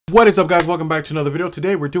What is up, guys? Welcome back to another video.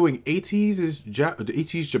 Today we're doing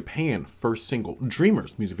ATEEZ Japan first single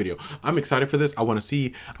Dreamers music video. I'm excited for this. I want to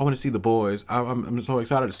see the boys. I'm so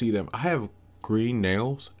excited to see them. I have green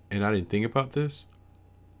nails and I didn't think about this.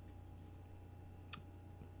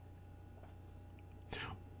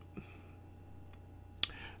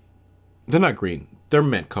 They're not green. They're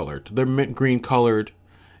mint colored. They're mint green colored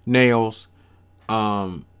nails.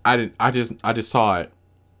 I just saw it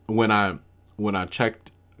when I checked,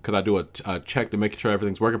 because I do a check to make sure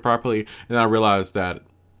everything's working properly, and I realized that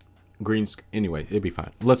greens. Anyway, it'd be fine.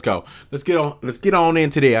 Let's go. Let's get on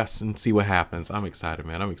into this and see what happens. I'm excited,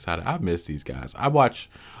 man. I'm excited. I miss these guys. I watch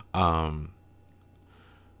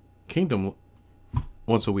Kingdom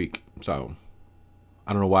once a week, so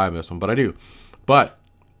I don't know why I miss them, but I do. But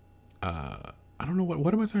I don't know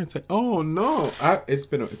what am I trying to say. Oh no, it's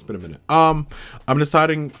been a minute. I'm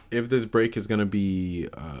deciding if this break is gonna be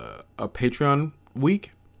a Patreon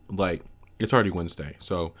week. Like, it's already Wednesday,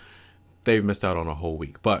 so they've missed out on a whole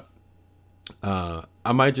week. But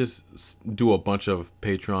I might just do a bunch of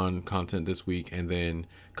Patreon content this week and then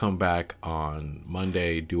come back on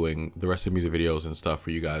Monday doing the rest of the music videos and stuff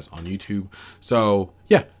for you guys on YouTube. So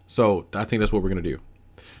yeah, so I think that's what we're gonna do.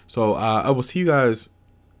 So I will see you guys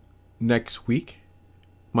next week,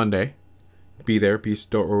 Monday. Be there, be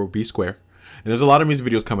square. And there's a lot of music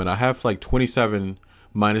videos coming. I have like 27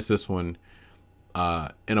 minus this one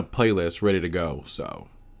in a playlist ready to go. So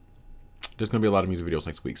there's gonna be a lot of music videos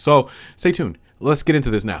next week. So stay tuned. Let's get into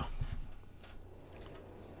this now.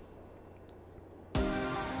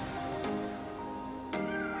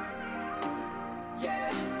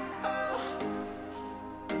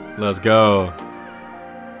 Let's go.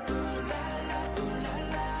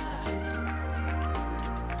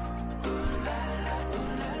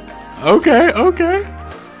 Okay, okay.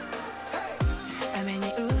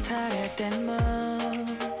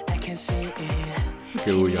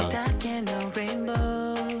 Okay, Woo Young.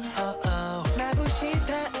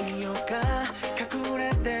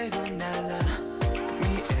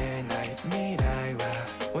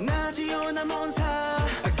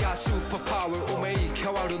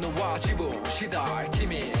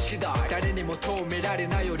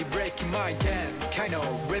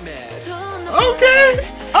 Okay,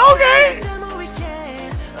 okay.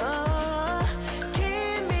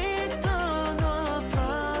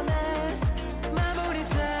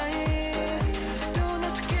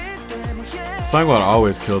 Sangwon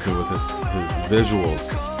always kills me with his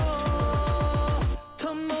visuals.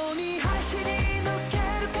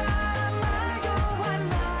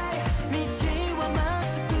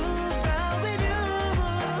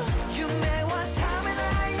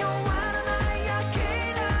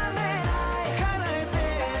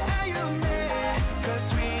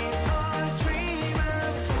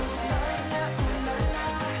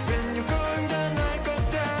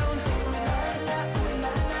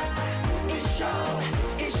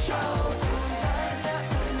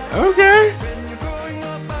 Okay.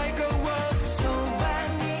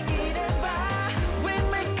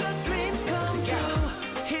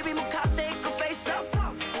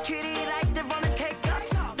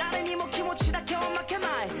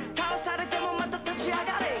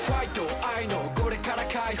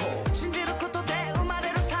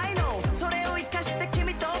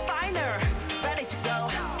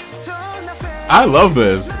 I love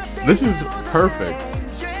this. This is perfect.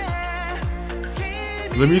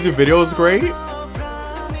 The music video is great.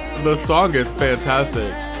 The song is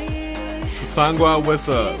fantastic. Sangwa with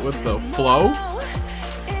the flow.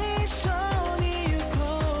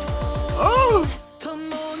 Oh.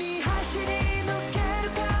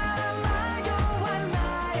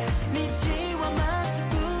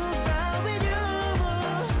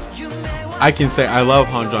 I can say I love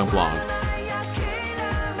Hanjong Blonde.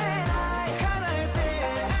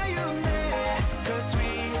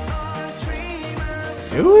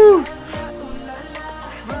 Ooh.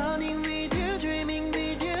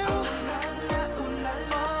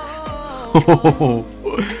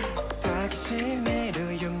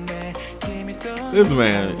 This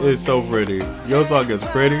man is so pretty. Your song is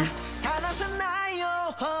pretty.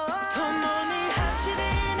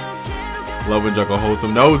 Love when Jungle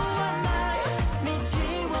wholesome notes.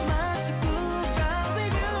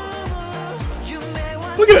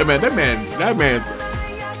 Look at that man. That man's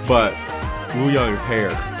but Woo Young's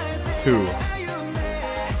hair, too.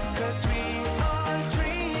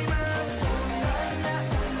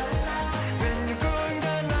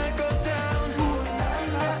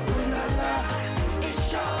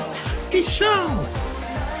 Show.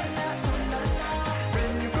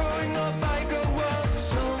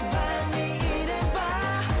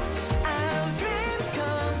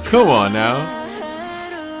 Come on now.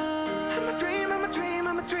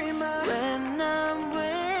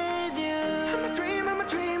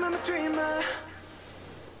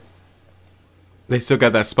 They still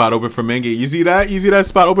got that spot open for Mingy. You see that? You see that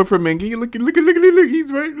spot open for Mingy? Look.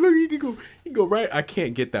 He's right. Look, he can go right. I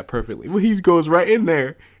can't get that perfectly. Well, he goes right in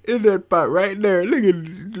there, in that spot right there. Look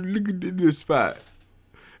at this spot.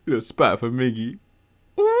 Little spot for Mingy.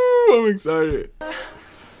 Ooh, I'm excited.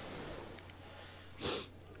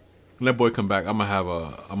 When that boy come back, I'm gonna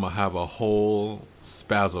have a whole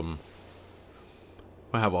spasm.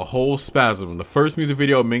 I have a whole spasm. The first music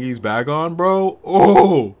video Mingy's back on, bro.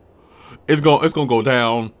 Oh. It's gonna go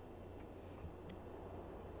down.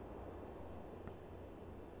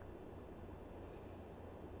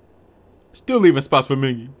 Still leaving spots for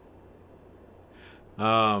Mingy.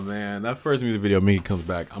 Oh man, that first music video Mingy comes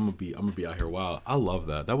back, I'm gonna be out here wild. I love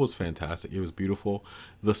that. That was fantastic. It was beautiful.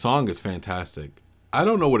 The song is fantastic. I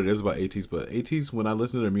don't know what it is about ATEEZ, but ATEEZ, when I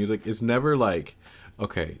listen to their music, it's never like,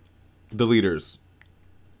 okay, the leaders,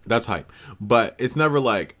 that's hype. But it's never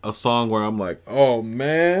like a song where I'm like, oh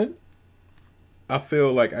man, I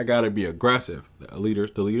feel like I gotta be aggressive. The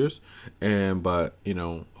leaders, but you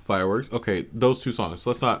know, fireworks. Okay, those two songs.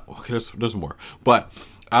 Let's not. Okay, there's more, but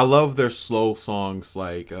I love their slow songs.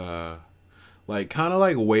 Like kind of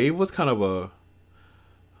like Wave was kind of a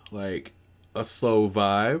slow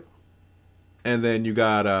vibe, and then you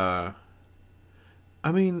got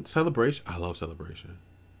I mean, Celebration. I love Celebration.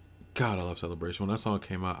 God, I love Celebration. When that song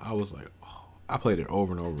came out, I was like, oh, I played it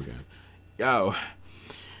over and over again. Yo.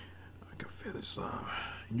 I can feel this love.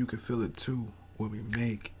 You can feel it too when we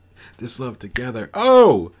make this love together.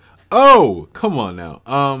 Oh, come on now.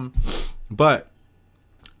 But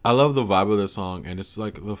I love the vibe of this song, and it's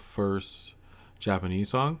like the first Japanese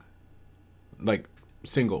song, like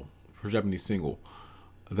single for Japanese single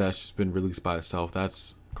that's just been released by itself.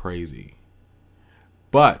 That's crazy,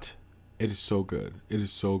 but it is so good. It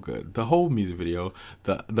is so good. The whole music video,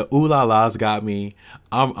 the ooh la la's got me.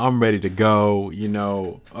 I'm ready to go. You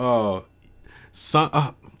know,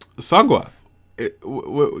 Sangwa.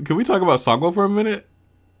 Can we talk about Sangwa for a minute?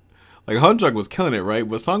 Like Hunjung was killing it, right?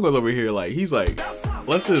 But Sangwa's over here, like he's like,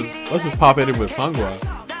 let's just pop in with Sangwa.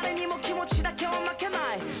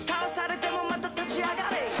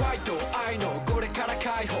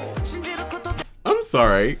 I'm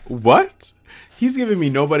sorry, what? He's giving me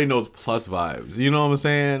Nobody Knows Plus vibes. You know what I'm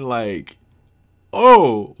saying? Like,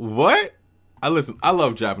 oh, what? I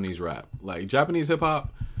love Japanese rap. Like Japanese hip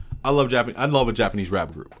hop. I love a Japanese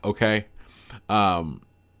rap group, okay? And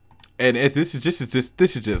if this is just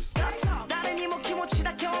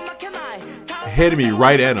hitting me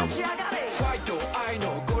right at him.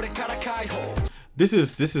 This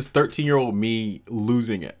is 13-year-old me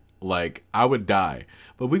losing it. Like I would die.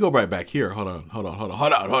 But we go right back here. Hold on.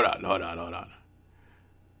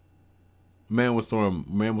 Man was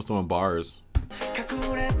throwing bars.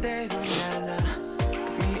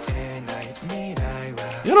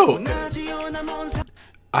 You know,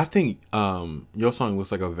 I think your song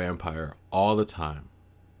looks like a vampire all the time,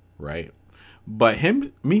 right? But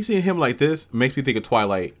me seeing him like this makes me think of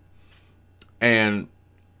Twilight, and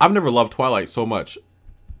I've never loved Twilight so much.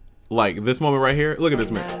 Like this moment right here, look at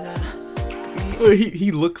this man.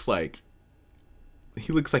 He looks like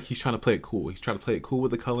he's trying to play it cool. He's trying to play it cool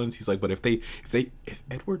with the Cullens. He's like, but if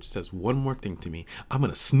Edward says one more thing to me, I'm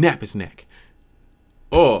gonna snap his neck.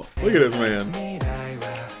 Oh, look at this man.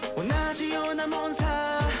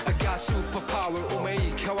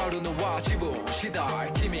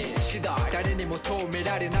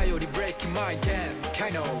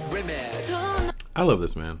 I love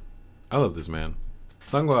this man. I love this man.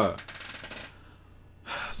 Sangwa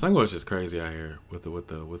is just crazy out here with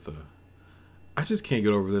the. I just can't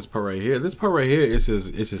get over this part right here. This part right here is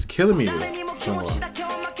just killing me. Sangwa.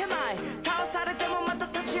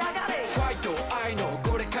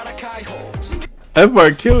 That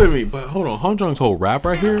part killing me. But hold on, Hunjung's whole rap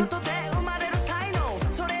right here.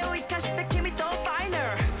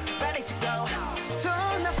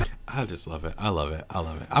 I just love it. I love it.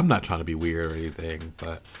 I'm not trying to be weird or anything,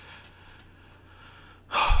 but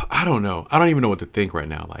I don't know. I don't even know what to think right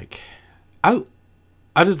now. Like, I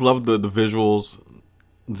just love the visuals,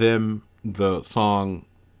 the song,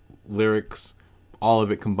 lyrics, all of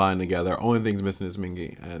it combined together. Only thing's missing is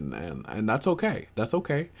Mingy, and that's okay. That's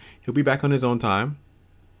okay. He'll be back on his own time.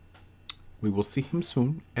 We will see him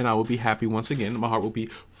soon, and I will be happy once again. My heart will be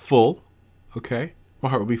full. Okay, my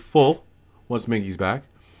heart will be full once Mingy's back.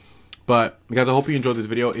 But guys, I hope you enjoyed this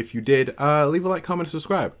video. If you did, leave a like, comment, and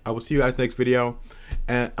subscribe. I will see you guys next video.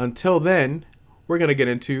 And until then, we're going to get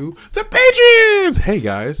into the Patreons. Hey,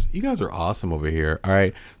 guys. You guys are awesome over here. All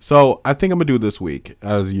right. So I think I'm going to do this week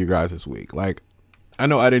as you guys this week. Like, I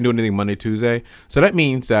know I didn't do anything Monday, Tuesday. So that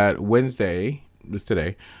means that Wednesday is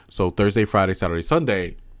today. So Thursday, Friday, Saturday,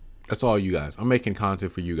 Sunday, that's all you guys. I'm making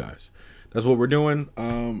content for you guys. That's what we're doing.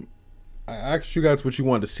 I asked you guys what you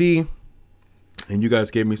wanted to see, and you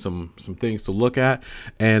guys gave me some things to look at,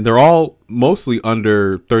 and they're all mostly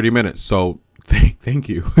under 30 minutes. So thank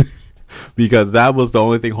you, because that was the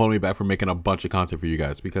only thing holding me back from making a bunch of content for you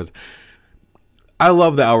guys, because I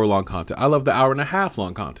love the hour-long content. I love the hour-and-a-half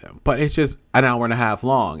long content, but it's just an hour and a half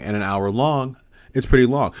long, and an hour long, it's pretty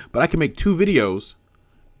long. But I can make 2 videos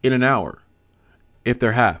in an hour if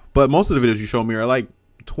they're half. But most of the videos you show me are like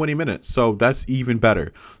 20 minutes, so that's even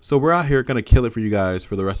better. So we're out here gonna kill it for you guys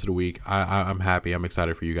for the rest of the week. I'm happy. I'm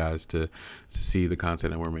excited for you guys to see the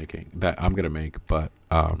content that we're making, that I'm gonna make. But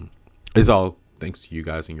it's all thanks to you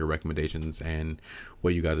guys and your recommendations and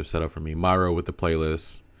what you guys have set up for me. Myro with the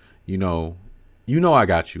playlist, you know I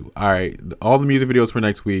got you. All right, all the music videos for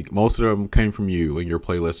next week, most of them came from you and your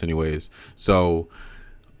playlist anyways, so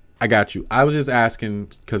I got you. I was just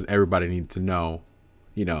asking because everybody needs to know.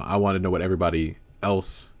 I want to know what everybody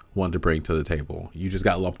else wanted to bring to the table. You just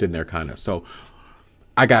got lumped in there kind of. So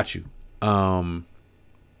I got you.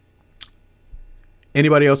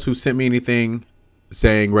 Anybody else who sent me anything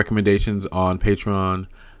saying recommendations on Patreon,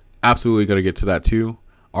 absolutely going to get to that too.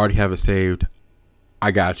 Already have it saved.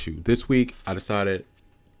 I got you. This week I decided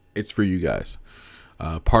it's for you guys.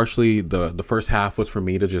 Partially the first half was for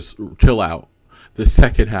me to just chill out. The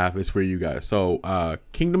second half is for you guys. So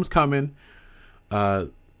Kingdom's coming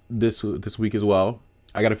this week as well.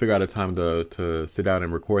 I got to figure out a time to sit down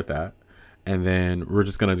and record that, and then we're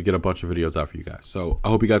just gonna get a bunch of videos out for you guys. So I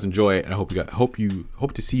hope you guys enjoy it, and I hope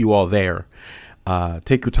to see you all there.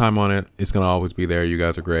 Take your time on it. It's gonna always be there. You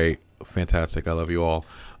guys are great, fantastic. I love you all,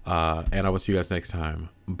 and I will see you guys next time.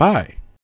 Bye.